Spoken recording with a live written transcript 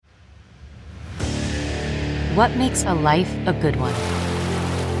What makes a life a good one?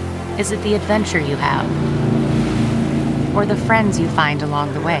 Is it the adventure you have? Or the friends you find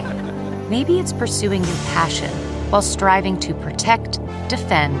along the way? Maybe it's pursuing your passion while striving to protect,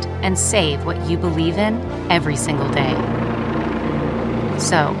 defend, and save what you believe in every single day.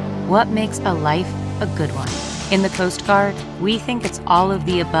 So, what makes a life a good one? In the Coast Guard, we think it's all of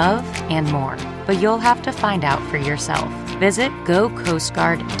the above and more, but you'll have to find out for yourself. Visit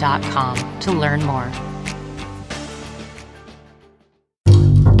gocoastguard.com to learn more.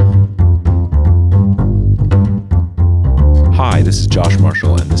 Hi, this is Josh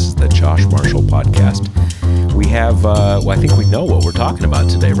Marshall, and this is the Josh Marshall Podcast. We have, I think we know what we're talking about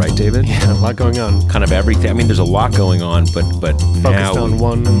today, right, David? Yeah, a lot going on. Kind of everything. I mean, there's a lot going on, but Focused now... on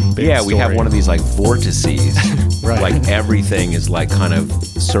one big Yeah, story. we have one of these, like, vortices. Right. Like, everything is, like, kind of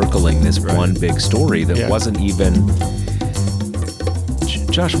circling this one big story that wasn't even...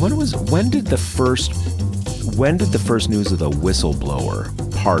 Josh, when did the first news of the whistleblower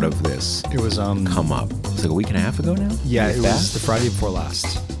part of this come up? It was like a week and a half ago now? Yeah, it was the Friday before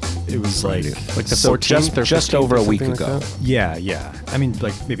last. It was like the 14th or just 15th over or a week something like ago. that? Yeah. I mean,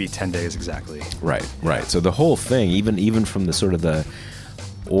 like maybe 10 days exactly. Right. So the whole thing, even from the sort of the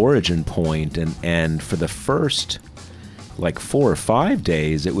origin point, and for the first like 4 or 5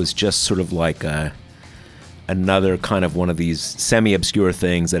 days, it was just sort of like another kind of one of these semi-obscure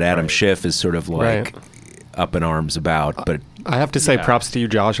things that Adam Schiff is sort of like up in arms about. But I have to say props to you,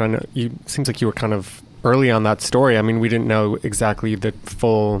 Josh. I know seems like you were kind of early on that story. I mean, we didn't know exactly the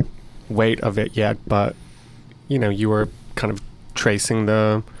full weight of it yet, but you were kind of tracing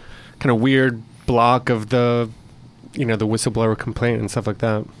the kind of weird block of the the whistleblower complaint and stuff like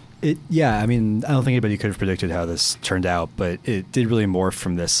that. I mean, I don't think anybody could have predicted how this turned out, but it did really morph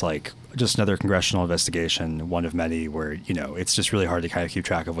from this like just another congressional investigation, one of many, where it's just really hard to kind of keep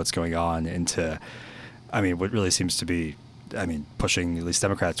track of what's going on, into what really seems to be pushing at least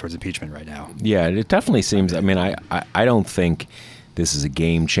Democrats towards impeachment right now. Yeah, it definitely seems. I mean, I don't think this is a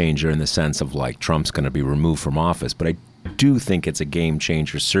game changer in the sense of like Trump's going to be removed from office, but I do think it's a game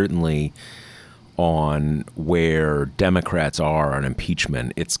changer, certainly on where Democrats are on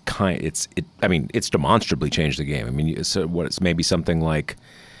impeachment. It's demonstrably changed the game. I mean, so it's maybe something like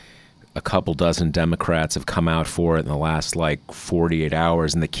a couple dozen Democrats have come out for it in the last like 48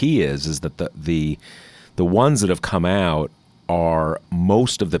 hours, and the key is that the ones that have come out are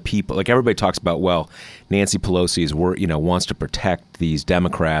most of the people. Like everybody talks about, well, Nancy Pelosi wants to protect these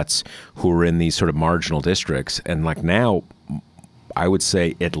Democrats who are in these sort of marginal districts, and like now, I would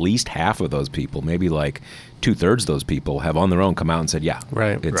say at least half of those people, maybe like 2/3 of those people, have on their own come out and said,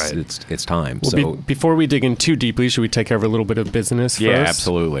 it's time. Well, so before we dig in too deeply, should we take care of a little bit of business first? Yeah,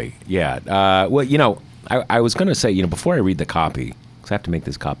 absolutely. Yeah. I was going to say, before I read the copy, because I have to make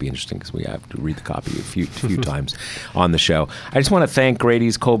this copy interesting because we have to read the copy a few times on the show. I just want to thank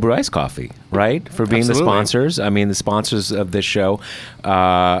Grady's Cold Brew Iced Coffee, right, for being the sponsors. I mean, the sponsors of this show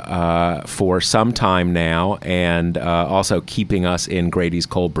for some time now, and also keeping us in Grady's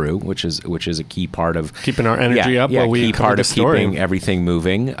Cold Brew, which is a key part of keeping our energy up while we cover the story. Keeping everything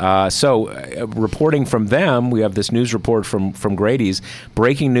moving. Reporting from them, we have this news report from Grady's.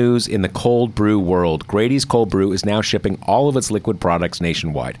 Breaking news in the cold brew world: Grady's Cold Brew is now shipping all of its liquid products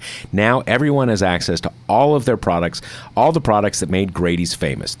nationwide. Now everyone has access to all of their products, all the products that made Grady's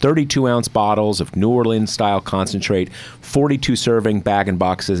famous. 32-ounce bottles of New Orleans-style concentrate, 42-serving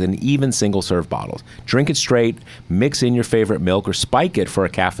bag-and-boxes, and even single-serve bottles. Drink it straight, mix in your favorite milk, or spike it for a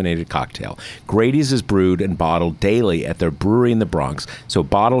caffeinated cocktail. Grady's is brewed and bottled daily at their brewery in the Bronx, so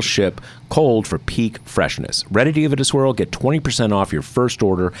bottles ship cold for peak freshness. Ready to give it a swirl? Get 20% off your first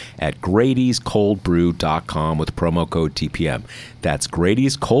order at Grady'sColdBrew.com with promo code TPM. That's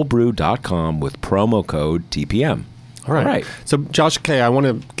Grady'sColdBrew.com with promo code TPM. All right. So, Josh, I want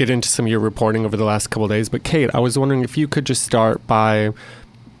to get into some of your reporting over the last couple of days. But, Kate, I was wondering if you could just start by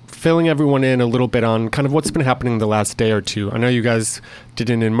filling everyone in a little bit on kind of what's been happening the last day or two. I know you guys did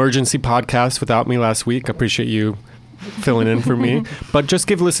an emergency podcast without me last week. I appreciate you filling in for me. But just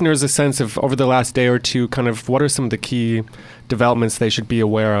give listeners a sense of, over the last day or two, kind of what are some of the key developments they should be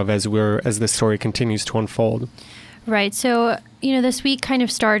aware of as this story continues to unfold. Right. So, this week kind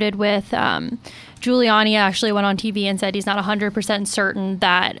of started with Giuliani actually went on TV and said he's not 100% certain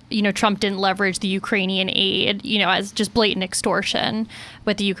that, Trump didn't leverage the Ukrainian aid, as just blatant extortion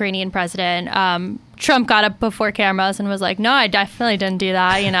with the Ukrainian president. Trump got up before cameras and was like, no, I definitely didn't do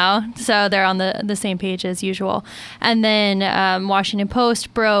that, So they're on the same page as usual. And then Washington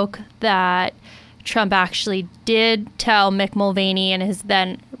Post broke that Trump actually did tell Mick Mulvaney in his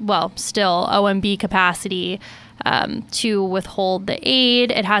still OMB capacity to withhold the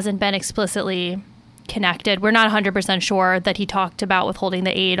aid. It hasn't been explicitly connected. We're not 100% sure that he talked about withholding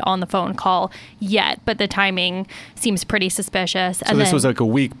the aid on the phone call yet, but the timing seems pretty suspicious. So this was like a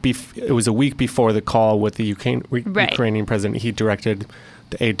week. It was a week before the call with the Ukrainian president. He directed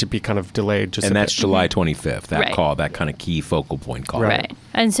the aid to be kind of delayed. And that's July 25th. That call, that kind of key focal point call. Right.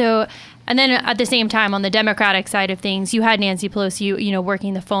 And then at the same time, on the Democratic side of things, you had Nancy Pelosi,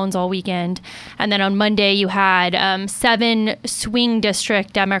 working the phones all weekend. And then on Monday, you had 7 swing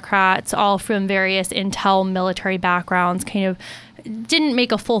district Democrats, all from various intel military backgrounds, kind of didn't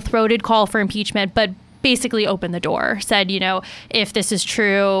make a full-throated call for impeachment, but basically opened the door, said, if this is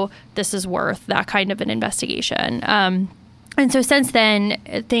true, this is worth that kind of an investigation. And so since then,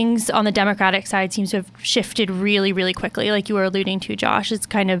 things on the Democratic side seems to have shifted really, really quickly. Like you were alluding to, Josh, it's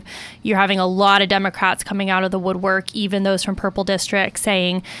kind of, you're having a lot of Democrats coming out of the woodwork, even those from purple districts,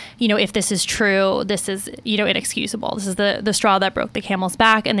 saying, if this is true, this is, inexcusable. This is the straw that broke the camel's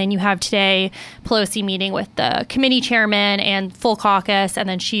back. And then you have today Pelosi meeting with the committee chairman and full caucus, and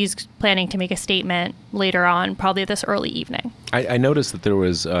then she's planning to make a statement later on, probably this early evening. I noticed that there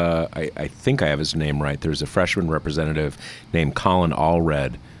was, I think I have his name right. There's a freshman representative named Colin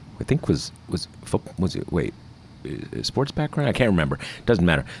Allred. I think was it sports background? I can't remember. Doesn't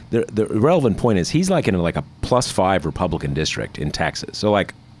matter. The relevant point is he's like in a +5 Republican district in Texas. So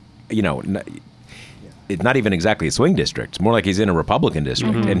it's not even exactly a swing district. It's more like he's in a Republican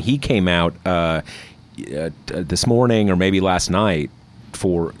district. Mm-hmm. And he came out this morning or maybe last night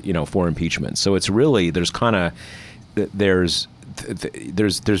for impeachment. So it's really there's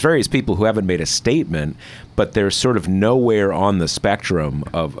various people who haven't made a statement, but there's sort of nowhere on the spectrum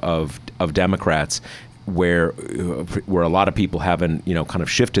of Democrats where a lot of people haven't kind of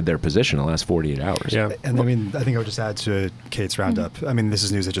shifted their position in the last 48 hours. Yeah. And I think I would just add to Kate's roundup. I mean, this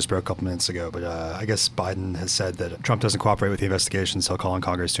is news that just broke a couple minutes ago, but I guess Biden has said that Trump doesn't cooperate with the investigations. He'll call on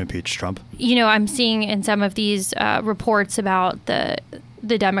Congress to impeach Trump. I'm seeing in some of these reports about the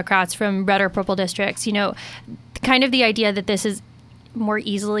Democrats from red or purple districts, kind of the idea that this is more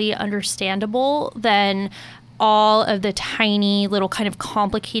easily understandable than all of the tiny little kind of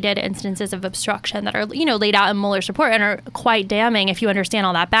complicated instances of obstruction that are, laid out in Mueller's report and are quite damning if you understand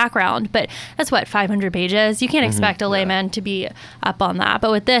all that background. But that's 500 pages. You can't expect a layman to be up on that.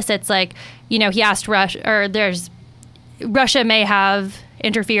 But with this, it's like, he asked Russia may have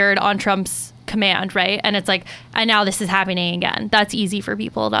interfered on Trump's command, right? And it's like, and now this is happening again. That's easy for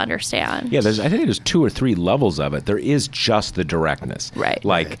people to understand. Yeah, I think there's 2 or 3 levels of it. There is just the directness. Right.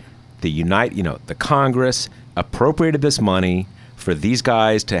 Like the Congress appropriated this money for these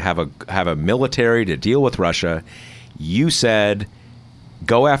guys to have a military to deal with Russia. You said,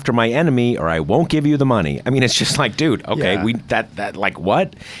 go after my enemy or I won't give you the money. I mean, it's just like, dude, okay, that like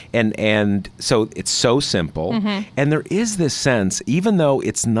what? And so it's so simple. Mm-hmm. And there is this sense, even though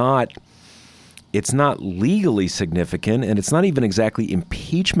it's not legally significant and it's not even exactly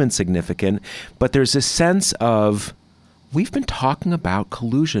impeachment significant, but there's a sense of, we've been talking about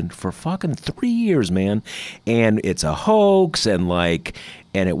collusion for fucking 3 years, man. And it's a hoax and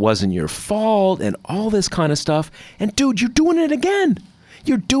it wasn't your fault and all this kind of stuff. And dude, you're doing it again.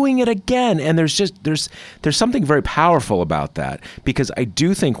 You're doing it again. And there's something very powerful about that, because I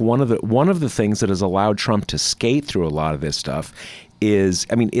do think one of the things that has allowed Trump to skate through a lot of this stuff is,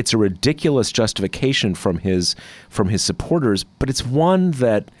 I mean, it's a ridiculous justification from his supporters, but it's one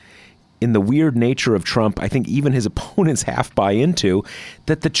that, in the weird nature of Trump, I think even his opponents half buy into,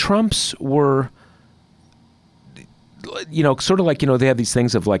 that the Trumps were, sort of like, they have these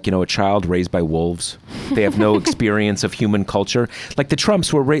things of a child raised by wolves. They have no experience of human culture. Like the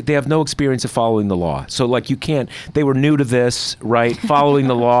Trumps they have no experience of following the law. So they were new to this, right? Following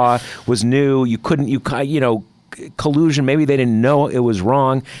the law was new. Collusion, maybe they didn't know it was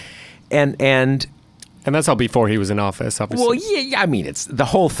wrong. And that's all before he was in office, obviously. Well, yeah. I mean, it's the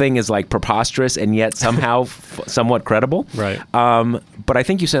whole thing is preposterous and yet somehow somewhat credible. Right. But I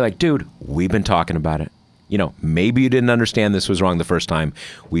think you say dude, we've been talking about it. Maybe you didn't understand this was wrong the first time.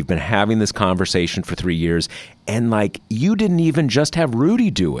 We've been having this conversation for 3 years, and you didn't even just have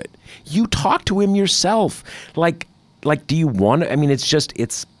Rudy do it. You talked to him yourself. Do you want to? I mean,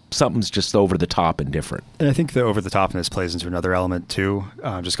 it's something's just over the top and different. And I think the over the topness plays into another element too,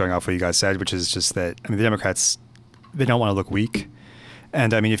 just going off what you guys said, which is just that, I mean, the Democrats, they don't want to look weak.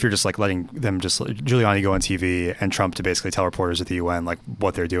 And I mean, if you're just letting them Giuliani go on TV and Trump to basically tell reporters at the UN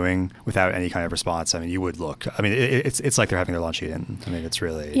what they're doing without any kind of response, I mean, you would look. I mean, it's like they're having their lunch eaten. I mean, it's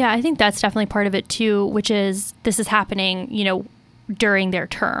really. Yeah, I think that's definitely part of it too, which is this is happening, during their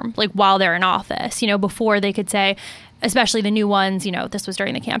term, while they're in office. Before they could say, especially the new ones, this was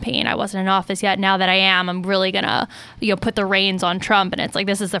during the campaign. I wasn't in office yet. Now that I am, I'm really going to, put the reins on Trump. And it's like,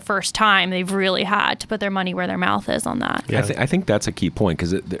 this is the first time they've really had to put their money where their mouth is on that. Yeah. I think that's a key point,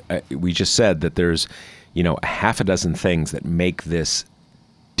 because we just said that there's, a half a dozen things that make this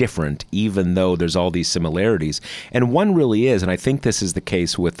different, even though there's all these similarities. And one really is, and I think this is the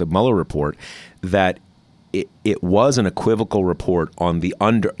case with the Mueller report, that it was an equivocal report on the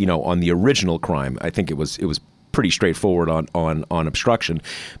on the original crime. I think it was pretty straightforward on obstruction,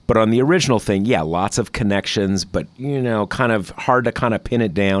 but on the original thing, yeah, lots of connections, but kind of hard to kind of pin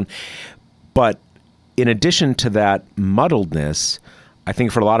it down. But in addition to that muddledness, I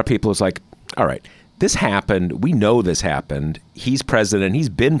think for a lot of people, it's like, all right, this happened. We know this happened. He's president. He's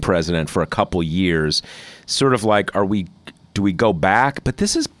been president for a couple years. Sort of like, do we go back? But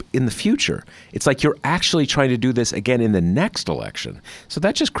this is in the future. It's like you're actually trying to do this again in the next election. So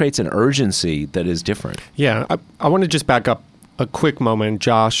that just creates an urgency that is different. Yeah, I want to just back up a quick moment,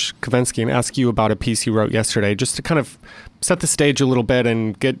 Josh Kovensky, and ask you about a piece you wrote yesterday, just to kind of set the stage a little bit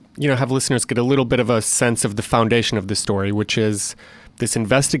and get, have listeners get a little bit of a sense of the foundation of the story, which is this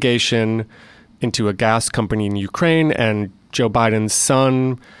investigation into a gas company in Ukraine and Joe Biden's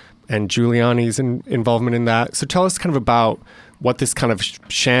son and Giuliani's involvement in that. So tell us kind of about what this kind of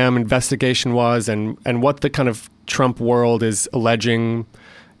sham investigation was and what the kind of Trump world is alleging,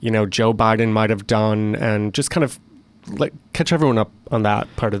 Joe Biden might have done, and just kind of catch everyone up on that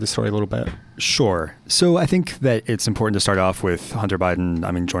part of the story a little bit. Sure. So I think that it's important to start off with Hunter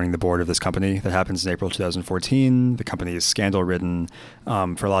Biden, joining the board of this company. That happens in April 2014. The company is scandal-ridden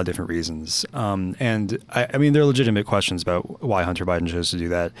for a lot of different reasons. And there are legitimate questions about why Hunter Biden chose to do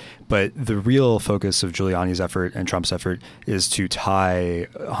that. But the real focus of Giuliani's effort and Trump's effort is to tie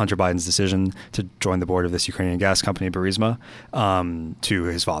Hunter Biden's decision to join the board of this Ukrainian gas company, Burisma, to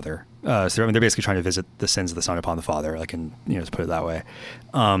his father. So they're basically trying to visit the sins of the son upon the father, to put it that way.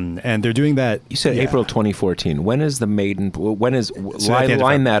 And they're doing that. You said April 2014. When is the maiden?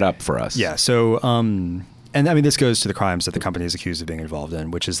 Line that up for us? Yeah. So, this goes to the crimes that the company is accused of being involved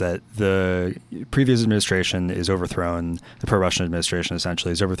in, which is that the previous administration is overthrown. The pro-Russian administration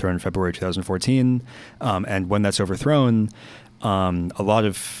essentially is overthrown in February 2014. And when that's overthrown, a lot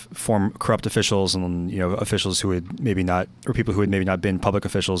of corrupt officials and officials who had maybe not, or people who had maybe not been public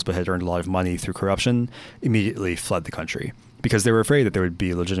officials but had earned a lot of money through corruption, immediately fled the country because they were afraid that there would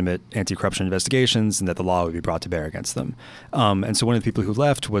be legitimate anti-corruption investigations and that the law would be brought to bear against them. And so one of the people who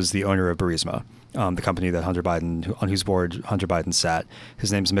left was the owner of Burisma, the company that on whose board Hunter Biden sat.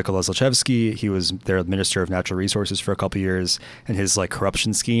 His name's Mykola Zlochevsky. He was their Minister of Natural Resources for a couple of years, and his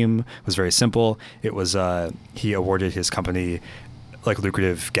corruption scheme was very simple. It was he awarded his company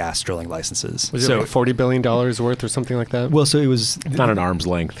lucrative gas drilling licenses. Was it $40 billion worth or something like that? Well, so it was not an arm's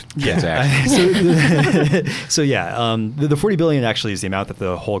length transaction. So yeah, the $40 billion actually is the amount that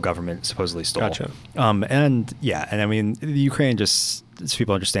the whole government supposedly stole. Gotcha. The Ukraine, just so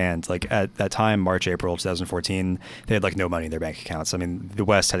people understand, at that time, March, April 2014, they had no money in their bank accounts. The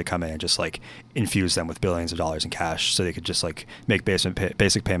West had to come in and just infuse them with billions of dollars in cash so they could just make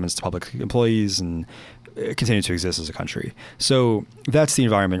basic payments to public employees and continue to exist as a country. So that's the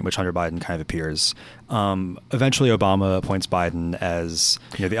environment in which Hunter Biden kind of appears. Eventually, Obama appoints Biden as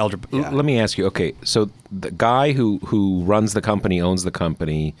the elder. Yeah. Let me ask you. Okay, so the guy who runs the company, owns the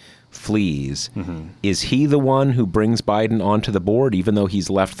company, flees. Mm-hmm. Is he the one who brings Biden onto the board, even though he's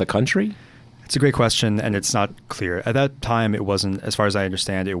left the country? It's a great question, and it's not clear. At that time, it wasn't, as far as I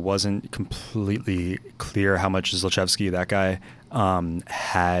understand, it wasn't completely clear how much Zlochevsky, that guy,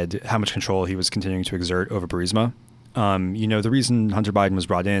 had, how much control he was continuing to exert over Burisma. The reason Hunter Biden was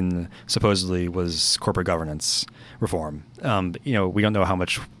brought in, supposedly, was corporate governance reform. We don't know how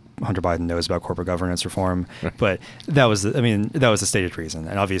much Hunter Biden knows about corporate governance reform, but that was the stated reason.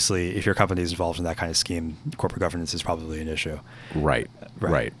 And obviously, if your company is involved in that kind of scheme, corporate governance is probably an issue. Right.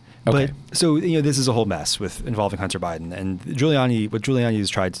 But Okay. so this is a whole mess with involving Hunter Biden, and what Giuliani has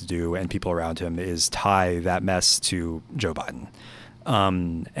tried to do, and people around him, is tie that mess to Joe Biden.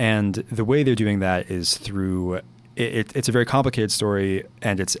 And the way they're doing that is through it's a very complicated story,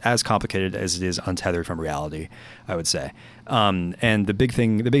 and it's as complicated as it is untethered from reality, I would say. And the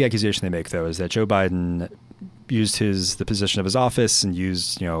big accusation they make, though, is that Joe Biden used the position of his office and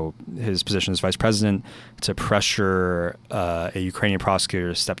used his position as vice president to pressure a Ukrainian prosecutor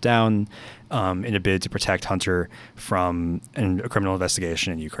to step down in a bid to protect Hunter from a criminal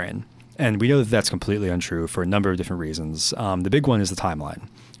investigation in Ukraine. And we know that that's completely untrue for a number of different reasons. The big one is the timeline.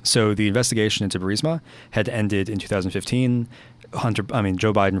 So the investigation into Burisma had ended in 2015.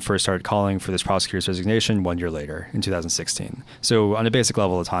 Joe Biden first started calling for this prosecutor's resignation 1 year later in 2016. So on a basic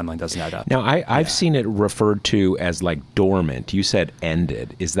level, the timeline doesn't add up. Now, I've seen it referred to as like dormant. You said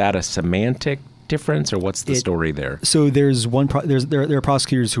ended. Is that a semantic difference, or what's the story there? So there's there are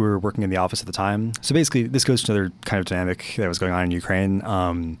prosecutors who were working in the office at the time. So basically, this goes to another kind of dynamic that was going on in Ukraine.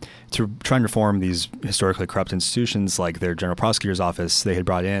 To try and reform these historically corrupt institutions, like their general prosecutor's office, they had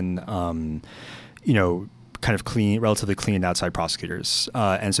brought in, kind of relatively clean outside prosecutors,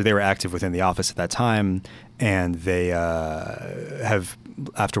 and so they were active within the office at that time, and they have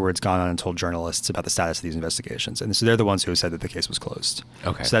afterwards gone on and told journalists about the status of these investigations. And so they're the ones who said that the case was closed.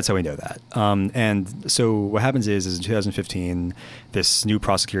 Okay. So that's how we know that. And so what happens is in 2015, this new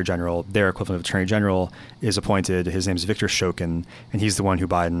prosecutor general, their equivalent of attorney general, is appointed. His name is Viktor Shokin, and he's the one who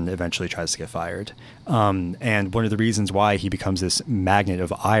Biden eventually tries to get fired. And one of the reasons why he becomes this magnet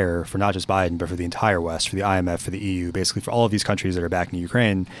of ire for not just Biden, but for the entire West, for the IMF, for the EU, basically for all of these countries that are backing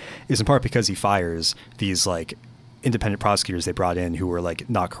Ukraine, is in part because he fires these like independent prosecutors they brought in who were like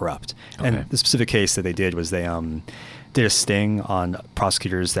not corrupt. Okay. And the specific case that they did was they did a sting on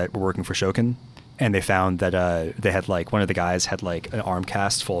prosecutors that were working for Shokin. And they found that they had like one of the guys had like an arm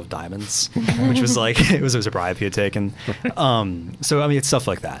cast full of diamonds, which was like it was a bribe he had taken. So I mean, it's stuff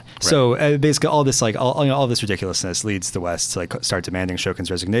like that. Right. So basically, all this like all this ridiculousness leads the West to like start demanding Shokin's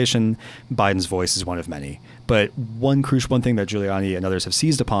resignation. Biden's voice is one of many. But one thing that Giuliani and others have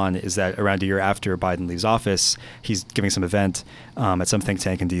seized upon is that around a year after Biden leaves office, he's giving some event at some think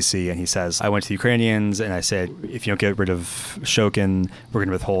tank in D.C. and he says, "I went to the Ukrainians and I said, if you don't get rid of Shokin, we're going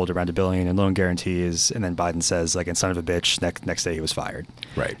to withhold around $1 billion in loan guarantees." And then Biden says, like, and son of a bitch, next day he was fired.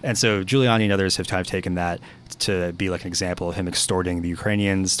 Right. And so Giuliani and others have kind of taken that to be like an example of him extorting the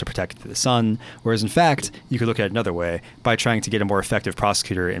Ukrainians to protect the son. Whereas in fact, you could look at it another way. By trying to get a more effective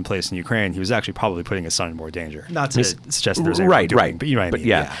prosecutor in place in Ukraine, he was actually probably putting his son in more danger. Not to suggest there's anything doing, but you know what I mean.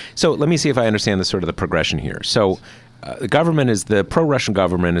 Yeah. So let me see if I understand the progression here. So the pro-Russian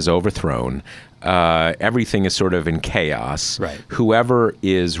government is overthrown. Everything is sort of in chaos. Right. Whoever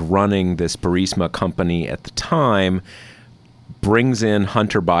is running this Burisma company at the time brings in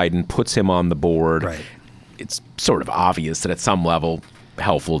Hunter Biden, puts him on the board. Right. It's sort of obvious that at some level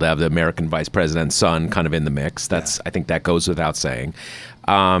helpful to have the American vice president's son kind of in the mix. I think that goes without saying.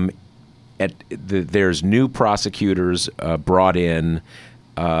 There's new prosecutors brought in,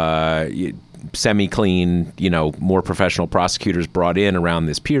 semi-clean, more professional prosecutors brought in around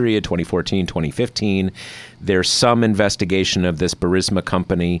this period, 2014, 2015. There's some investigation of this Burisma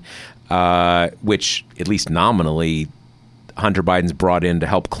company, which at least nominally Hunter Biden's brought in to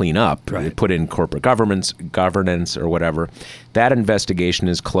help clean up, right. Put in corporate governance or whatever. That investigation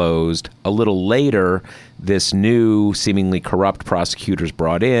is closed. A little later, this new seemingly corrupt prosecutor's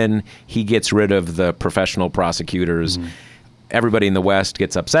brought in. He gets rid of the professional prosecutors. Mm-hmm. Everybody in the West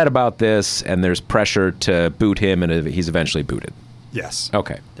gets upset about this, and there's pressure to boot him, and he's eventually booted. Yes.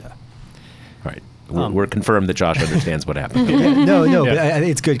 Okay. Yeah. All right. We're confirmed that Josh understands what happened. No, but I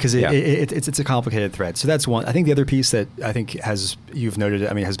think it's good because it's a complicated thread. So that's one. I think the other piece that I think has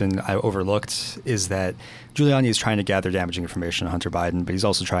been overlooked is that Giuliani is trying to gather damaging information on Hunter Biden, but he's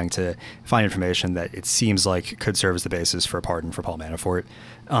also trying to find information that it seems like could serve as the basis for a pardon for Paul Manafort.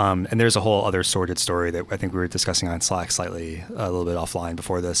 And there's a whole other sordid story that I think we were discussing on Slack slightly a little bit offline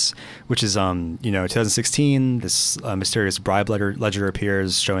before this, which is, 2016, this mysterious bribe ledger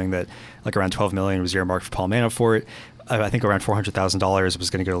appears showing that like around $12 million was earmarked for Paul Manafort. I think around $400,000 was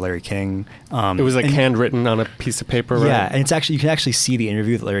going to go to Larry King. It was like handwritten on a piece of paper, right? Yeah, and it's actually, you can actually see the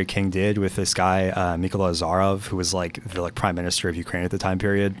interview that Larry King did with this guy, Mykola Azarov, who was like the prime minister of Ukraine at the time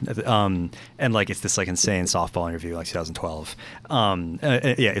period. And like it's this like insane softball interview, like 2012.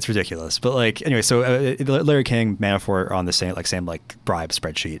 It's ridiculous. But like anyway, so Larry King, Manafort are on the same bribe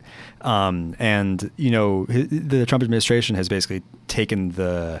spreadsheet. The Trump administration has basically taken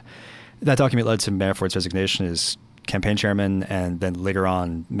that document led to Manafort's resignation as campaign chairman, and then later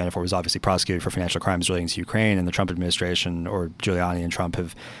on, Manafort was obviously prosecuted for financial crimes relating to Ukraine, and the Trump administration, or Giuliani and Trump,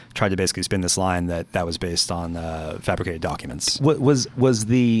 have tried to basically spin this line that was based on fabricated documents. Was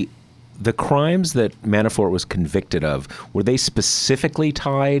the crimes that Manafort was convicted of, were they specifically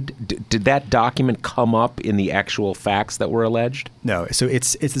tied? Did that document come up in the actual facts that were alleged? No. So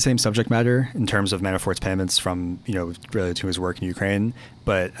it's the same subject matter in terms of Manafort's payments from, related to his work in Ukraine.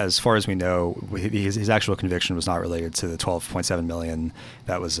 But as far as we know, his actual conviction was not related to the $12.7 million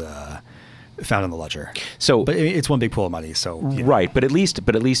that was found in the ledger. So, but it's one big pool of money. So right. But at least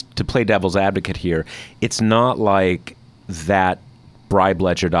to play devil's advocate here, it's not like that bribe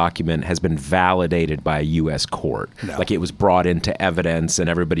ledger document has been validated by a U.S. court. No. Like it was brought into evidence and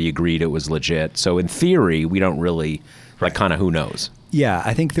everybody agreed it was legit. So in theory, we don't really Like, kind of who knows? Yeah,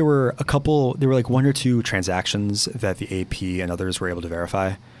 I think there were like one or two transactions that the AP and others were able to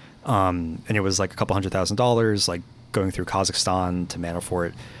verify. And it was like a couple $100,000, like going through Kazakhstan to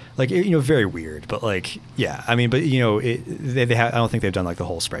Manafort. Like, very weird, but like, yeah, I mean, but I don't think they've done like the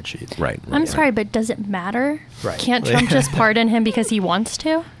whole spreadsheet. Right. I'm sorry, but does it matter? Right. Can't Trump just pardon him because he wants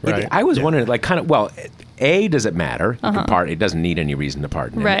to? Right. I was wondering, like, kind of, well, A, does it matter? It doesn't need any reason to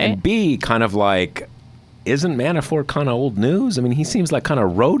pardon him. Right. And B, kind of like, isn't Manafort kind of old news? I mean, he seems like kind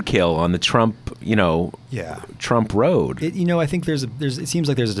of roadkill on the Trump, Trump road. I think it seems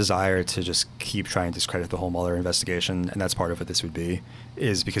like there's a desire to just keep trying to discredit the whole Mueller investigation, and that's part of what this would be,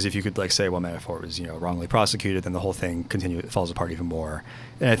 is because if you could like say, well, Manafort was wrongly prosecuted, then the whole thing falls apart even more.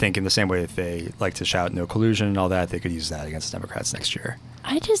 And I think in the same way that they like to shout no collusion and all that, they could use that against the Democrats next year.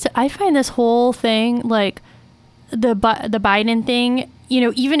 I find this whole thing like the Biden thing.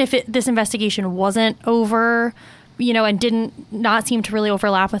 Even if this investigation wasn't over, and didn't not seem to really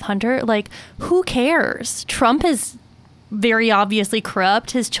overlap with Hunter, like, who cares? Trump is very obviously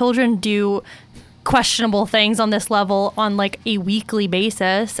corrupt. His children do questionable things on this level on like a weekly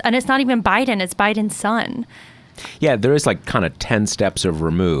basis. And it's not even Biden, it's Biden's son. Yeah, there is like kind of 10 steps of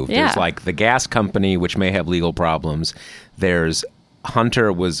remove. Yeah. There's like the gas company, which may have legal problems. There's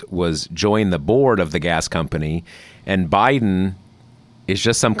Hunter was joined the board of the gas company, and Biden is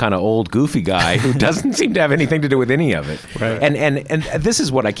just some kind of old goofy guy who doesn't seem to have anything to do with any of it. Right. And this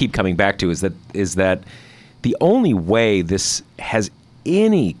is what I keep coming back to, is that the only way this has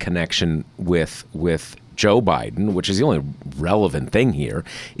any connection with Joe Biden, which is the only relevant thing here,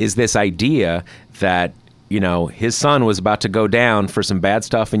 is this idea that his son was about to go down for some bad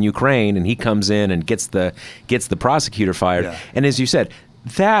stuff in Ukraine, and he comes in and gets the prosecutor fired. Yeah. And as you said,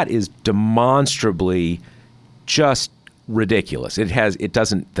 that is demonstrably just ridiculous.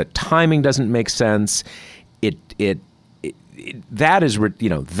 The timing doesn't make sense.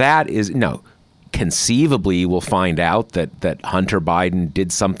 Conceivably we'll find out that Hunter Biden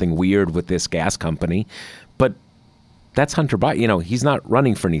did something weird with this gas company, but that's Hunter Biden. He's not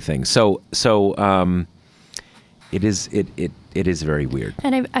running for anything. So it is very weird.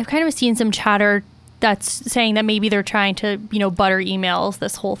 And I've kind of seen some chatter that's saying that maybe they're trying to, butter emails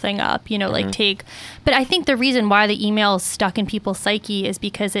this whole thing up, but I think the reason why the emails stuck in people's psyche is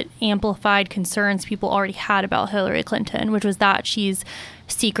because it amplified concerns people already had about Hillary Clinton, which was that she's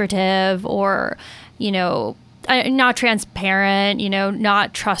secretive or, not transparent,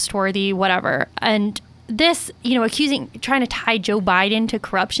 not trustworthy, whatever. And this, trying to tie Joe Biden to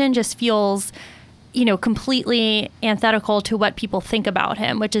corruption just feels, completely antithetical to what people think about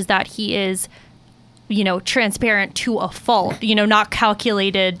him, which is that he is transparent to a fault, not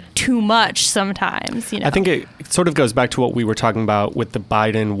calculated too much sometimes. I think it sort of goes back to what we were talking about with the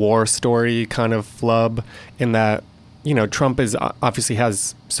Biden war story kind of flub, in that, Trump obviously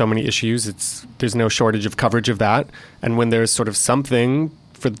has so many issues. There's no shortage of coverage of that. And when there's sort of something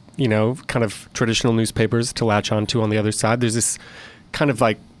for, kind of traditional newspapers to latch onto on the other side, there's this kind of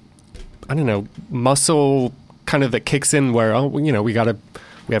like, I don't know, muscle kind of that kicks in where,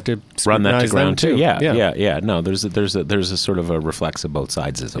 we have to run that to ground too. Yeah. Yeah. No, there's a sort of a reflex of both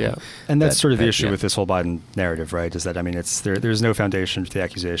sides-ism. Yeah. And that's sort of the issue with this whole Biden narrative, right? Is that, I mean, there's no foundation for the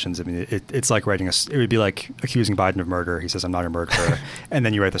accusations. I mean, it's like it would be like accusing Biden of murder. He says, I'm not a murderer. And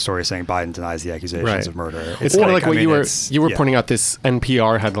then you write the story saying Biden denies the accusations of murder. It's kind of like what you were pointing out, this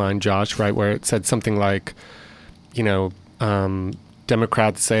NPR headline, Josh, right? Where it said something like,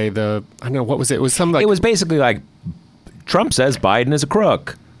 Democrats say I don't know, what was it? It was some like... It was basically like, Trump says Biden is a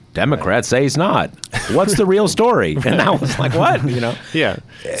crook. Democrats say he's not. What's the real story? And I was like, what? Yeah.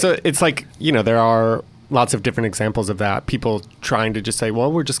 So it's like, there are lots of different examples of that. People trying to just say,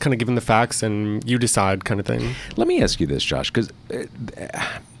 well, we're just kind of giving the facts and you decide kind of thing. Let me ask you this, Josh, because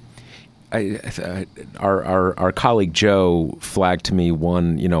our colleague Joe flagged to me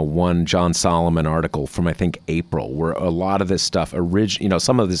one John Solomon article from, I think, April, where a lot of this stuff,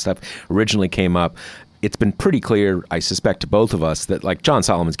 some of this stuff originally came up. It's been pretty clear, I suspect, to both of us that like John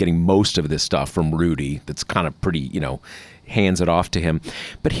Solomon's getting most of this stuff from Rudy. That's kind of pretty, hands it off to him.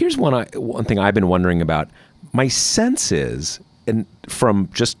 But here's one thing I've been wondering about. My sense is, and from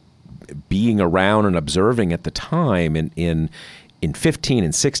just being around and observing at the time in 15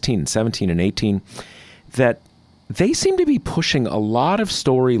 and 16 and 17 and 18, that they seem to be pushing a lot of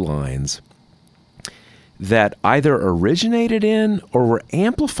storylines that either originated in or were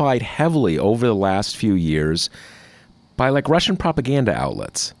amplified heavily over the last few years by like Russian propaganda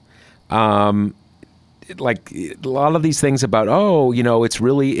outlets. like a lot of these things about, it's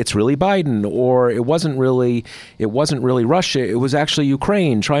really Biden, or it wasn't really Russia. It was actually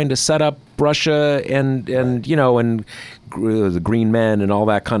Ukraine trying to set up Russia and and the Green Men and all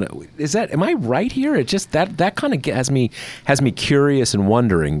that kind of. Am I right here? It just that kind of has me curious and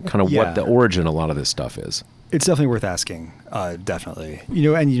wondering kind of what the origin of a lot of this stuff is. It's definitely worth asking. Definitely.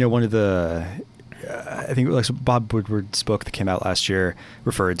 One of the. I think like Bob Woodward's book that came out last year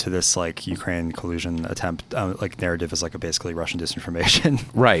referred to this like Ukraine collusion attempt, like narrative as like a basically Russian disinformation.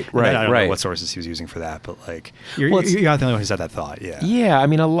 Right. I don't know what sources he was using for that, but like you're not the only one who said that thought. Yeah. Yeah. I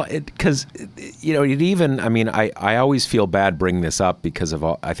mean, a lot because it even. I mean, I always feel bad bringing this up because of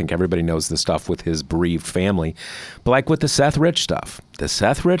I think everybody knows the stuff with his bereaved family, but like with the Seth Rich stuff. The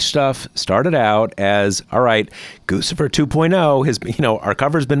Seth Rich stuff started out as, all right, Guccifer 2.0, our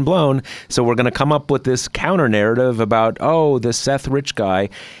cover's been blown, so we're going to come up with this counter narrative about, this Seth Rich guy.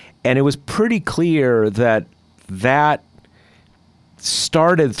 And it was pretty clear that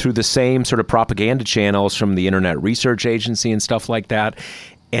started through the same sort of propaganda channels from the Internet Research Agency and stuff like that.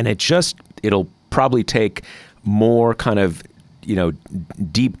 And it'll probably take more kind of,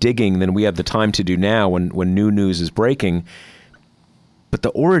 deep digging than we have the time to do now when new news is breaking. But the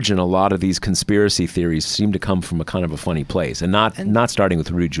origin, a lot of these conspiracy theories seem to come from a kind of a funny place, and not starting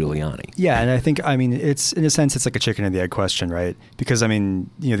with Rudy Giuliani. Yeah, and I think, it's in a sense, it's like a chicken and the egg question, right? Because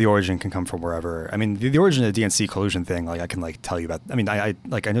the origin can come from wherever. I mean, the origin of the DNC collusion thing, like I can like tell you about. I mean, I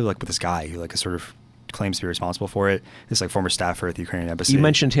know like with this guy who like sort of claims to be responsible for it. This like former staffer at the Ukrainian embassy. You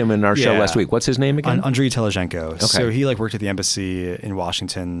mentioned him in our show last week. What's his name again? Andriy Telezhenko. Okay. So he like worked at the embassy in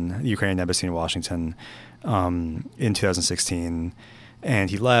Washington, the Ukrainian embassy in Washington, in 2016.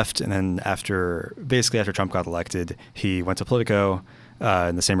 And he left, and then after Trump got elected, he went to Politico,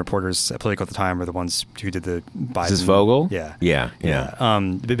 and the same reporters at Politico at the time were the ones who did the Biden. Is this Vogel? Yeah.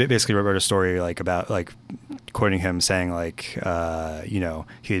 Basically wrote a story like about like quoting him saying like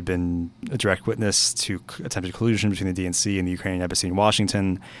he had been a direct witness to attempted collusion between the DNC and the Ukrainian embassy in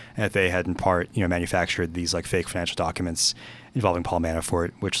Washington, and that they had in part manufactured these like fake financial documents involving Paul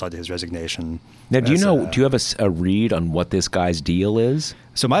Manafort, which led to his resignation. Now, do you have a read on what this guy's deal is?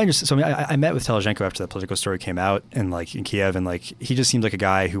 I met with Telezhenko after that Politico story came out, and like in Kiev, and like he just seemed like a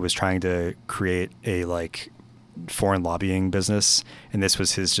guy who was trying to create a like foreign lobbying business, and this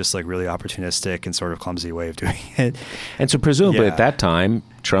was his just like really opportunistic and sort of clumsy way of doing it. And so presumably at that time,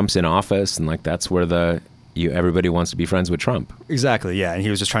 Trump's in office, and like that's where everybody wants to be friends with Trump. Exactly, yeah. And he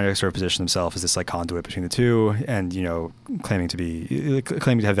was just trying to sort of position himself as this like conduit between the two, and claiming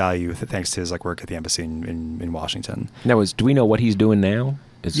to have value thanks to his like work at the embassy in Washington. Now, do we know what he's doing now?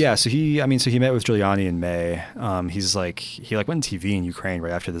 So he met with Giuliani in May. He went on TV in Ukraine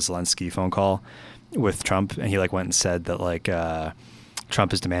right after the Zelensky phone call with Trump, and he like went and said that like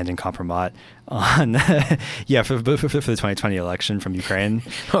Trump is demanding compromise on for the 2020 election from Ukraine.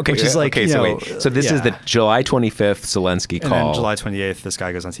 Okay, which is like so this is the July 25th Zelensky call. And then July 28th, this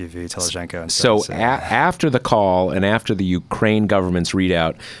guy goes on TV, Telezhenko. And so after the call and after the Ukraine government's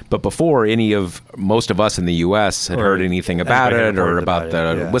readout, but before most of us in the U.S. had heard anything about it or about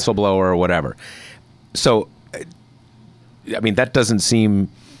the whistleblower or whatever. So, I mean, that doesn't seem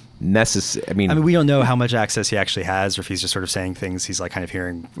necessary. I mean, we don't know how much access he actually has, or if he's just sort of saying things he's like kind of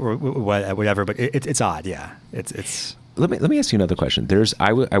hearing or whatever. But it's odd, yeah. It's. Let me ask you another question.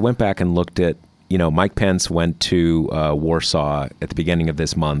 I went back and looked at Mike Pence went to Warsaw at the beginning of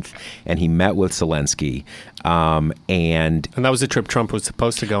this month, and he met with Zelensky, and that was the trip Trump was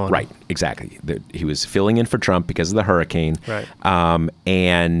supposed to go on. Right, exactly. He was filling in for Trump because of the hurricane, right?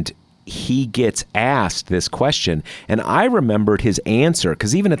 And he gets asked this question, and I remembered his answer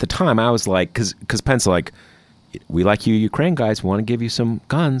because even at the time I was like, because Pence like, we like you Ukraine guys, we want to give you some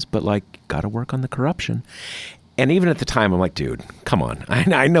guns, but like got to work on the corruption. And even at the time I'm like, dude, come on,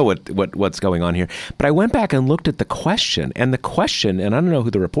 I know what's going on here. But I went back and looked at the question, and I don't know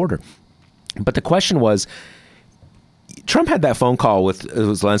who the reporter, but the question was, Trump had that phone call with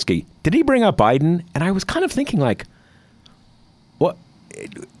Zelensky. Did he bring up Biden? And I was kind of thinking like, what?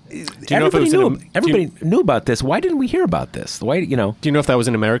 Everybody knew about this. Why didn't we hear about this? Why, Do you know if that was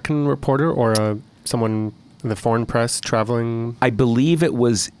an American reporter or someone in the foreign press traveling? I believe it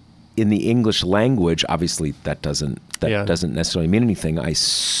was in the English language. Obviously, that doesn't necessarily mean anything. I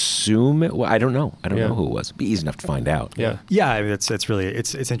assume it. I don't know. I don't know who it was. It'd be easy enough to find out. Yeah. I mean, it's really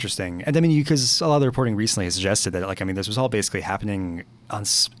interesting. And I mean, because a lot of the reporting recently has suggested that this was all basically happening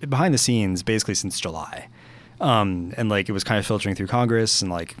behind the scenes, basically since July. And like it was kind of filtering through Congress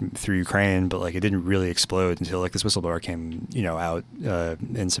and like through Ukraine, but like it didn't really explode until like this whistleblower came, out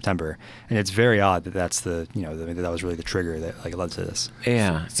in September. And it's very odd that that's the, that was really the trigger that like led to this.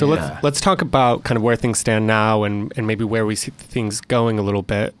 Yeah. So let's talk about kind of where things stand now and maybe where we see things going a little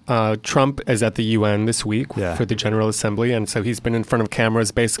bit. Trump is at the UN this week for the General Assembly, and so he's been in front of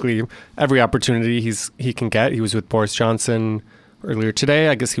cameras basically every opportunity he can get. He was with Boris Johnson earlier today.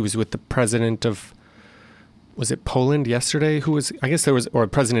 I guess he was with the president of, was it Poland yesterday? Or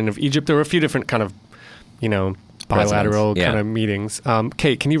president of Egypt. There were a few different kind of, bilateral kind of meetings.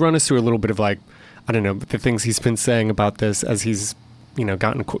 Kate, can you run us through a little bit of like, I don't know, the things he's been saying about this as he's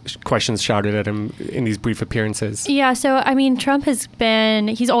gotten questions shouted at him in these brief appearances? Yeah, so, I mean, Trump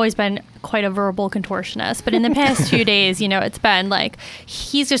he's always been quite a verbal contortionist, but in the past few days, it's been like,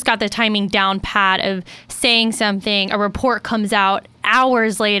 he's just got the timing down pat of saying something, a report comes out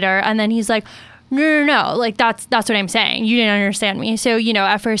hours later, and then he's like, no, like, that's what I'm saying. You didn't understand me. So,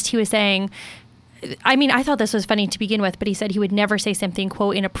 at first he was saying, I mean, I thought this was funny to begin with, but he said he would never say something,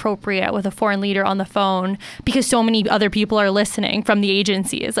 quote, inappropriate with a foreign leader on the phone because so many other people are listening from the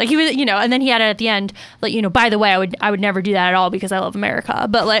agencies. Like he was, and then he added at the end, like, by the way, I would never do that at all because I love America.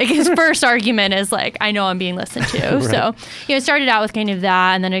 But like his first argument is like, I know I'm being listened to. Right. So, it started out with kind of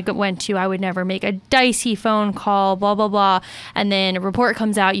that. And then it went to, I would never make a dicey phone call, blah, blah, blah. And then a report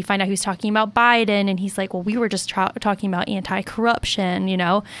comes out. You find out he's talking about Biden. And he's like, well, we were just talking about anti-corruption,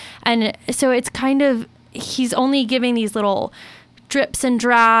 And so it's kind of, he's only giving these little drips and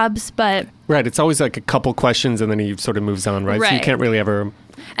drabs, but right, it's always like a couple questions and then he sort of moves on, right? So you can't really ever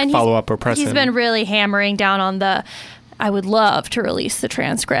follow up or press him. He's been really hammering down on I would love to release the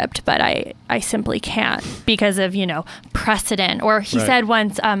transcript, but I simply can't because of, precedent. Or he said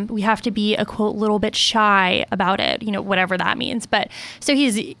once, we have to be a, quote, little bit shy about it, whatever that means. But so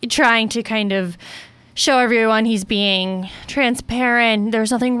he's trying to kind of show everyone he's being transparent.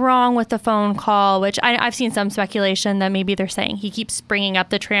 There's nothing wrong with the phone call, which I've seen some speculation that maybe they're saying he keeps bringing up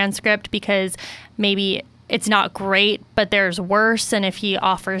the transcript because maybe it's not great, but there's worse. And if he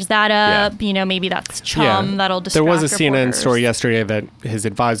offers that up, maybe that's that'll distract There was a CNN reporters. story yesterday that his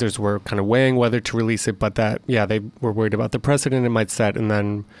advisors were kind of weighing whether to release it, but that, they were worried about the precedent it might set, and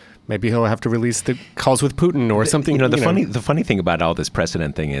then maybe he'll have to release the calls with Putin or something. The funny thing about all this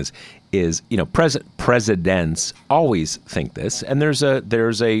precedent thing is presidents always think this, and there's a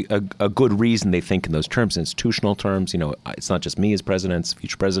good reason they think in those terms, institutional terms. It's not just me as presidents,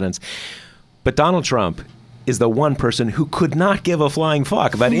 future presidents, but Donald Trump is the one person who could not give a flying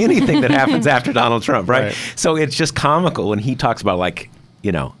fuck about anything that happens after Donald Trump, right? So it's just comical when he talks about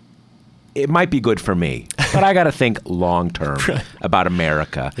it might be good for me, but I got to think long term about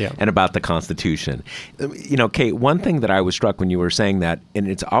America and about the Constitution. Kate, one thing that I was struck when you were saying that, and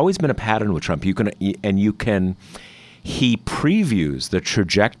it's always been a pattern with Trump, he previews the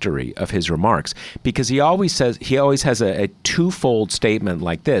trajectory of his remarks because he always has a twofold statement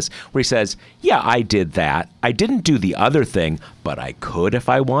like this where he says, yeah, I did that. I didn't do the other thing, but I could if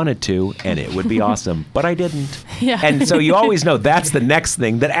I wanted to, and it would be awesome, but I didn't. Yeah. And so you always know that's the next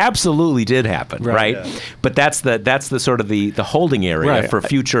thing that absolutely did happen, right? Yeah. But that's the sort of the holding area for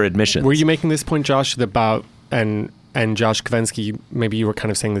future admissions. Were you making this point, Josh, about and Josh Kvensky, maybe you were kind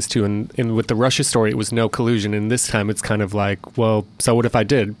of saying this too, and with the Russia story, it was no collusion, and this time it's kind of like, well, so what if I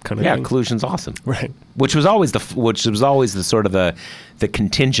did? Kind of thing. Collusion's awesome, right? Which was always the sort of the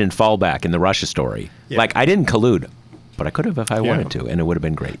contingent fallback in the Russia story. Yeah. Like I didn't collude, but I could have if I wanted to, and it would have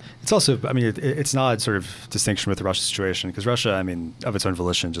been great. It's also, it's an odd sort of distinction with the Russia situation because Russia, of its own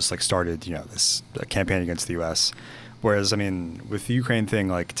volition, just like started, this campaign against the U.S. Whereas, with the Ukraine thing,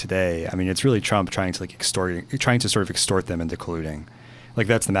 like today, it's really Trump trying to extort them into colluding. Like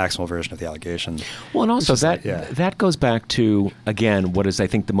that's the maximal version of the allegation. Well, and also that goes back to, again, what is I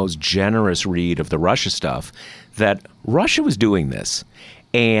think the most generous read of the Russia stuff, that Russia was doing this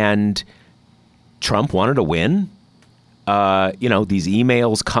and Trump wanted to win. These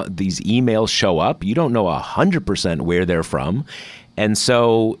emails show up. You don't know 100% where they're from. And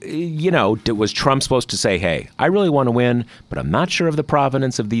so, was Trump supposed to say, hey, I really want to win, but I'm not sure of the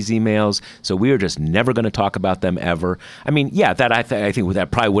provenance of these emails, so we are just never going to talk about them ever? I think that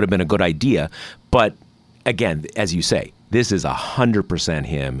probably would have been a good idea. But again, as you say, this is 100%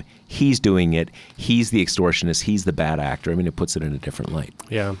 him. He's doing it. He's the extortionist. He's the bad actor. It puts it in a different light.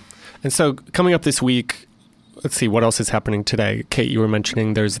 Yeah. And so coming up this week, let's see, what else is happening today? Kate, you were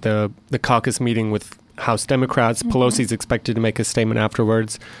mentioning there's the caucus meeting with House Democrats. Mm-hmm. Pelosi's expected to make a statement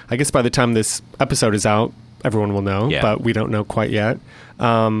afterwards. I guess by the time this episode is out, everyone will know, but we don't know quite yet.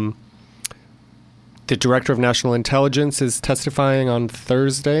 the director of national intelligence is testifying on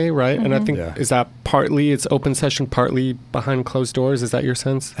Thursday, right? And I think, is that partly, it's open session, partly behind closed doors? Is that your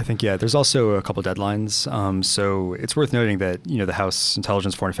sense? I think, yeah. There's also a couple deadlines. So it's worth noting that, the House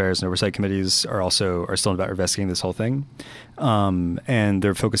Intelligence, Foreign Affairs, and Oversight Committees are still investigating this whole thing. And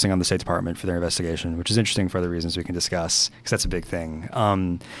they're focusing on the State Department for their investigation, which is interesting for other reasons we can discuss, because that's a big thing.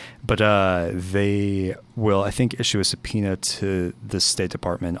 But they will, I think, issue a subpoena to the State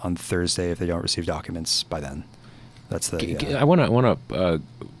Department on Thursday if they don't receive documents by then. That's the. I want to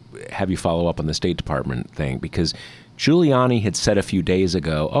have you follow up on the State Department thing, because Giuliani had said a few days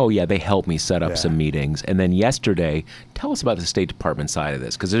ago, "Oh yeah, they helped me set up some meetings," and then yesterday, tell us about the State Department side of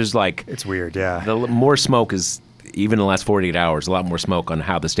this, because there's it's weird, the more smoke is. Even in the last 48 hours, a lot more smoke on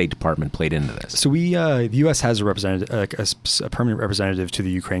how the State Department played into this. So the U.S. has a representative, a permanent representative to the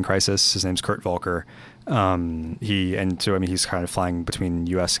Ukraine crisis. His name's Kurt Volker. He's kind of flying between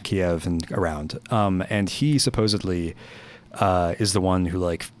U.S., Kiev, and around. And he supposedly is the one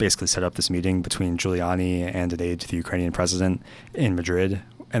who basically set up this meeting between Giuliani and an aide to the Ukrainian president in Madrid.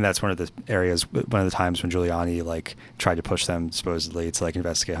 And that's one of the times when Giuliani tried to push them supposedly to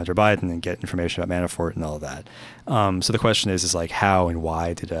investigate Hunter Biden and get information about Manafort and all of that. So the question is how and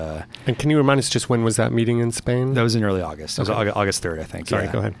why did And can you remind us just when was that meeting in Spain? That was in early August. It was August 3rd, I think. Sorry,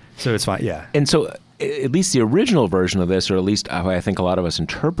 go ahead. So it's fine. Yeah. And so at least the original version of this, or at least how I think a lot of us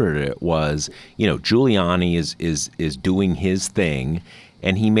interpreted it, was Giuliani is doing his thing,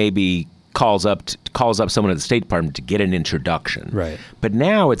 and he maybe calls up someone at the State Department to get an introduction. Right. But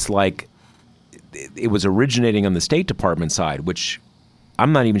now it's it was originating on the State Department side, which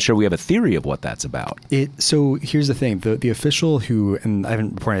I'm not even sure we have a theory of what that's about. So here's the thing: the official who, and I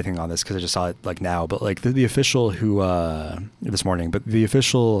haven't reported anything on this because I just saw it now, but the official who this morning, but the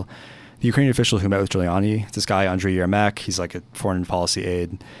Ukrainian official who met with Giuliani, this guy Andriy Yermak, he's a foreign policy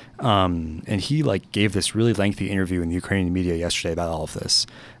aide, and he gave this really lengthy interview in the Ukrainian media yesterday about all of this.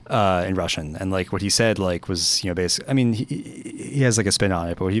 In Russian, and what he said was basically, I mean, he has a spin on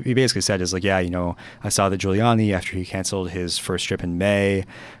it, but what he basically said is I saw that Giuliani, after he canceled his first trip in May,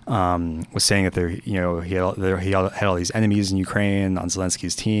 was saying that he had all these enemies in Ukraine on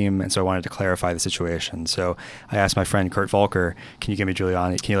Zelensky's team, and so I wanted to clarify the situation. So I asked my friend Kurt Volker, "Can you give me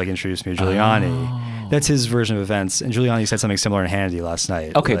Giuliani? Can you introduce me to Giuliani?" Oh. That's his version of events, and Giuliani said something similar in Hannity last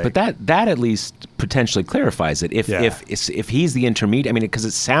night. Okay, but that at least potentially clarifies it. If he's the intermediate, I mean, because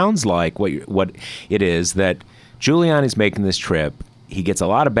it sounds like what it is that Giuliani's making this trip. He gets a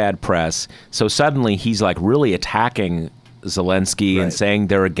lot of bad press, so suddenly he's really attacking Zelensky and saying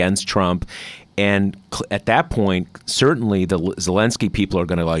they're against Trump. And at that point, certainly the Zelensky people are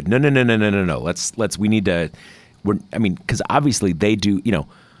going to no. We need to. Because obviously they do.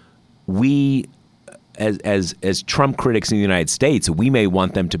 We. As Trump critics in the United States, we may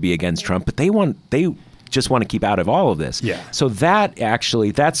want them to be against Trump, but they just want to keep out of all of this. Yeah. So that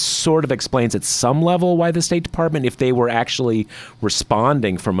sort of explains at some level why the State Department, if they were actually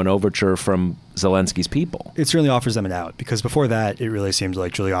responding from an overture from Zelensky's people. It certainly offers them an out, because before that, it really seemed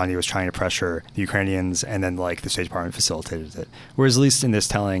like Giuliani was trying to pressure the Ukrainians, and then the State Department facilitated it. Whereas at least in this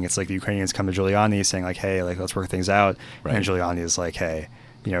telling, it's the Ukrainians come to Giuliani saying hey, let's work things out. Right. And Giuliani is hey,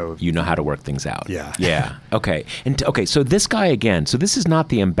 you know how to work things out. Yeah. Yeah. Okay. So this guy again. So this is not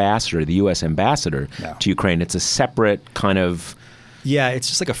the ambassador, the U.S. ambassador to Ukraine. It's a separate kind of. Yeah, it's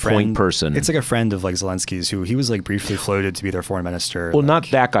just a friend. Point person. It's a friend of Zelensky's, who he was briefly floated to be their foreign minister. Well,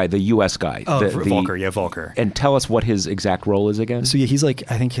 not that guy, the U.S. guy. Oh, Volker. Yeah, Volker. And tell us what his exact role is again. So yeah, he's I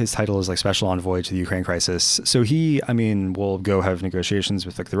think his title is special envoy to the Ukraine crisis. So he, will go have negotiations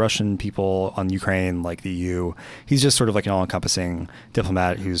with the Russian people on Ukraine, the EU. He's just sort of an all-encompassing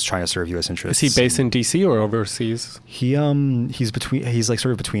diplomat who's trying to serve U.S. interests. Is he based in D.C. or overseas? He's sort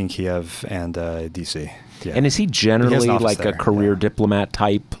of between Kiev and D.C. Yeah. And is he generally a career diplomat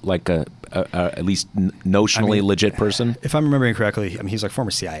type, at least notionally legit person? If I'm remembering correctly, he's former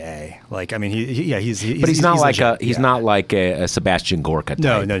CIA. But he's not like a Sebastian Gorka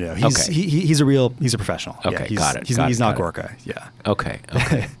type. No. He's a professional. Okay, yeah, got it. He's not Gorka. Yeah. Okay.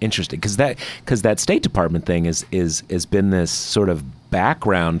 Interesting, because that State Department thing has been this sort of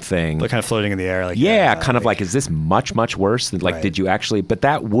background thing, kind of floating in the air. Is this much worse? Did you actually? But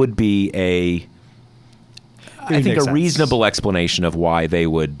that would be I think a reasonable explanation of why they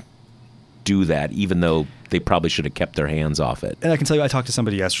would do that, even though they probably should have kept their hands off it. And I can tell you, I talked to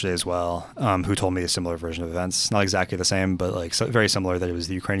somebody yesterday as well, who told me a similar version of events. Not exactly the same, but very similar, that it was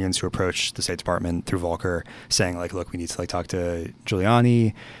the Ukrainians who approached the State Department through Volker saying look, we need to talk to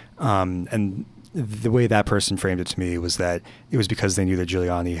Giuliani. And the way that person framed it to me was that it was because they knew that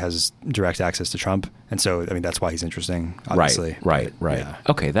Giuliani has direct access to Trump. And so, that's why he's interesting, obviously. Right. Yeah.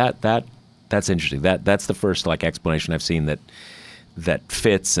 Okay, that That's interesting. That's the first explanation I've seen that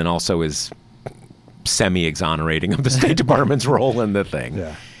fits and also is semi-exonerating of the State Department's role in the thing.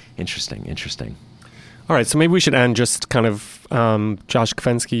 Yeah. Interesting. All right, so maybe we should end just kind of, Josh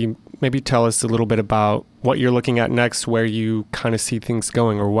Kvensky, maybe tell us a little bit about what you're looking at next, where you kind of see things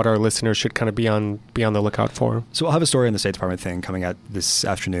going, or what our listeners should kind of be on the lookout for. So we'll have a story in the State Department thing coming out this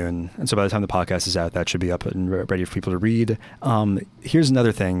afternoon. And so by the time the podcast is out, that should be up and ready for people to read. Here's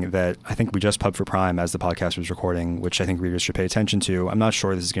another thing that I think we just pubbed for Prime as the podcast was recording, which I think readers should pay attention to. I'm not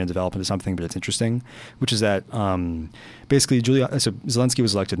sure this is going to develop into something, but it's interesting, which is that basically Zelensky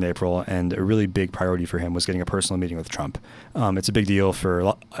was elected in April, and a really big priority for him was getting a personal meeting with Trump. It's a big deal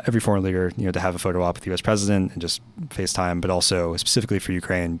for every foreign leader, to have a photo op with the U.S. president and just FaceTime, but also specifically for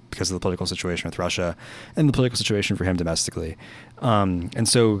Ukraine because of the political situation with Russia and the political situation for him domestically. And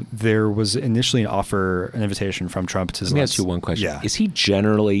so there was initially an invitation from Trump to Zelensky. Let me ask you one question. Yeah. Is he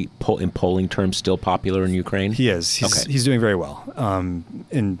generally, in polling terms, still popular in Ukraine? He is. He's doing very well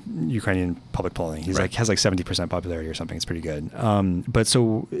in Ukrainian public polling. He's has 70% popularity or something. It's pretty good. But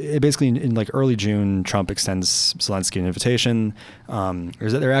so basically in early June, Trump extends Zelensky an invitation.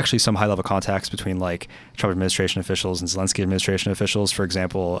 There are actually some high-level contacts between Trump administration officials and Zelensky administration officials. For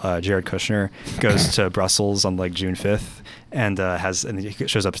example, Jared Kushner goes to Brussels on June 5th and he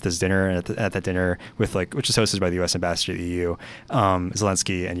shows up to this dinner, and at that dinner with which is hosted by the U.S. ambassador to the EU,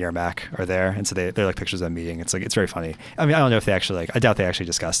 Zelensky and Yermak are there, and so they're pictures of them meeting. It's it's very funny. I mean, I don't know if they actually I doubt they actually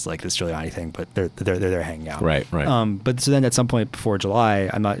discussed this Giuliani thing, but they're there hanging out. Right. But so then at some point before July,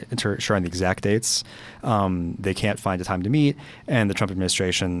 I'm not sure on the exact dates. They can't find a time to meet, and the Trump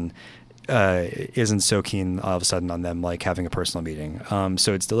administration isn't so keen all of a sudden on them having a personal meeting.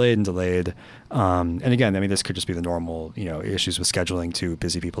 So it's delayed. And again, I mean, this could just be the normal, issues with scheduling to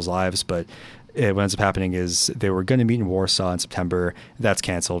busy people's lives. But what ends up happening is they were going to meet in Warsaw in September. That's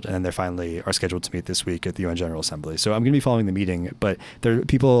canceled. And then they finally are scheduled to meet this week at the UN General Assembly. So I'm going to be following the meeting. But there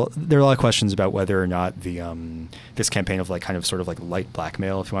are a lot of questions about whether or not this campaign of light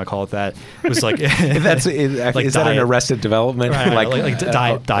blackmail, if you want to call it that, was is that an Arrested Development? Right,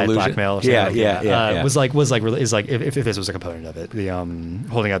 diet blackmail. Or something yeah. If this was a component of it, the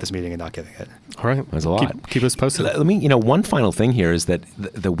holding out this meeting and not getting it. All right. There's a lot. Keep us posted. Let me, one final thing here is that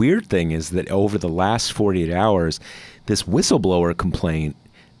the weird thing is that over the last 48 hours, this whistleblower complaint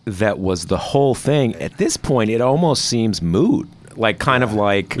that was the whole thing, at this point, it almost seems moot. We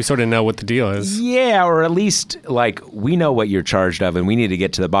sort of know what the deal is. Yeah, or at least we know what you're charged of, and we need to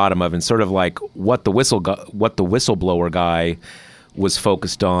get to the bottom of, and sort of what the whistleblower guy was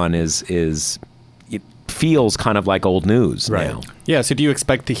focused on is it feels kind of like old news now. Yeah, so do you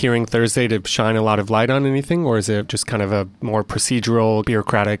expect the hearing Thursday to shine a lot of light on anything, or is it just kind of a more procedural,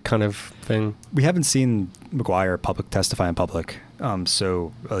 bureaucratic kind of thing? We haven't seen McGuire testify in public,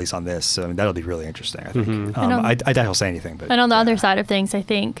 so at least on this, that'll be really interesting, I think. Mm-hmm. I doubt he'll say anything. But, and on the other side of things, I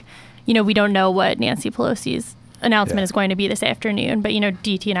think, we don't know what Nancy Pelosi's announcement is going to be this afternoon, but,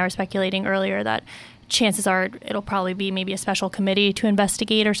 DT and I were speculating earlier that chances are it'll probably be maybe a special committee to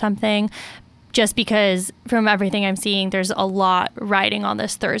investigate or something, just because from everything I'm seeing, there's a lot riding on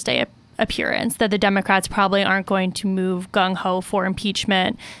this Thursday appearance, that the Democrats probably aren't going to move gung-ho for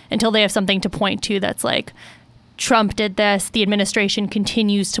impeachment until they have something to point to that's Trump did this, the administration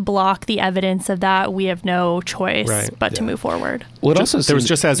continues to block the evidence of that, we have no choice but to move forward. Well, there was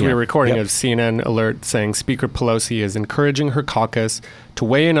just as we were recording a CNN alert saying Speaker Pelosi is encouraging her caucus to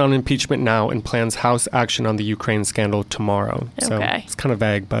weigh in on impeachment now and plans House action on the Ukraine scandal tomorrow. Okay. So it's kind of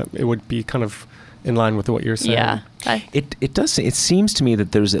vague, but it would be kind of in line with what you're saying. Yeah. It does. It seems to me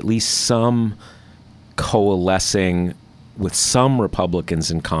that there's at least some coalescing with some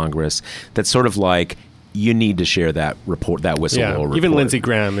Republicans in Congress that's sort of you need to share that report, that whistleblower report. Even Lindsey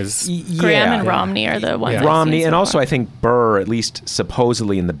Graham is... Graham and Romney are the ones. Romney, and also I think Burr, at least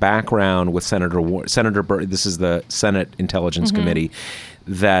supposedly in the background with Senator Burr, this is the Senate Intelligence Committee,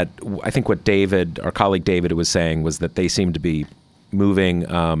 that I think what our colleague David was saying was that they seem to be moving,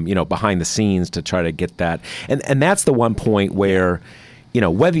 behind the scenes to try to get that. And that's the one point where,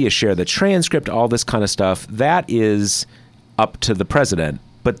 whether you share the transcript, all this kind of stuff, that is up to the president.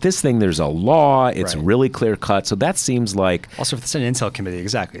 But this thing, there's a law. It's really clear cut. So that seems like... Also, for the Senate Intel Committee,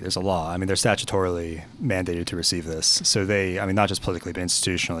 exactly. There's a law. I mean, they're statutorily mandated to receive this. So they, not just politically, but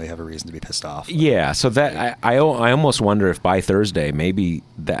institutionally have a reason to be pissed off. Yeah. So that I almost wonder if by Thursday, maybe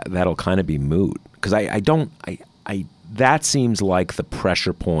that'll kind of be moot. Because that seems like the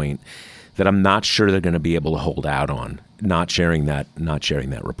pressure point that I'm not sure they're going to be able to hold out on, not sharing that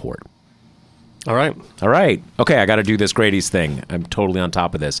report. All right. All right. Okay, I got to do this Grady's thing. I'm totally on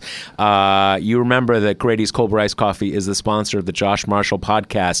top of this. You remember that Grady's Cold Brew Iced Coffee is the sponsor of the Josh Marshall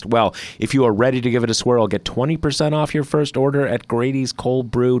podcast. Well, if you are ready to give it a swirl, get 20% off your first order at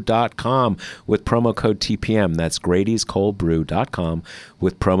Grady'sColdBrew.com with promo code TPM. That's Grady'sColdBrew.com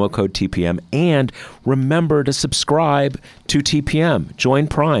with promo code TPM. And remember to subscribe to TPM. Join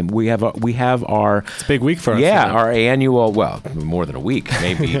Prime. We have our It's a big week for us. Yeah, our annual, well, more than a week,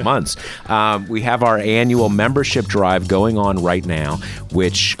 maybe months. We have our annual membership drive going on right now,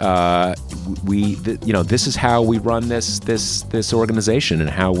 which this is how we run this organization and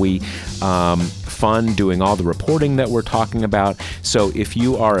how we fund doing all the reporting that we're talking about. So if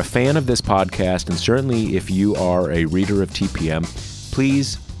you are a fan of this podcast, and certainly if you are a reader of TPM,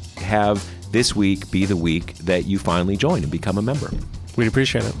 please have this week be the week that you finally join and become a member. We'd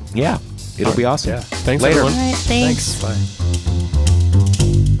appreciate it. Yeah, it'll be awesome. Yeah. Thanks, Later. everyone. All right, thanks. Bye.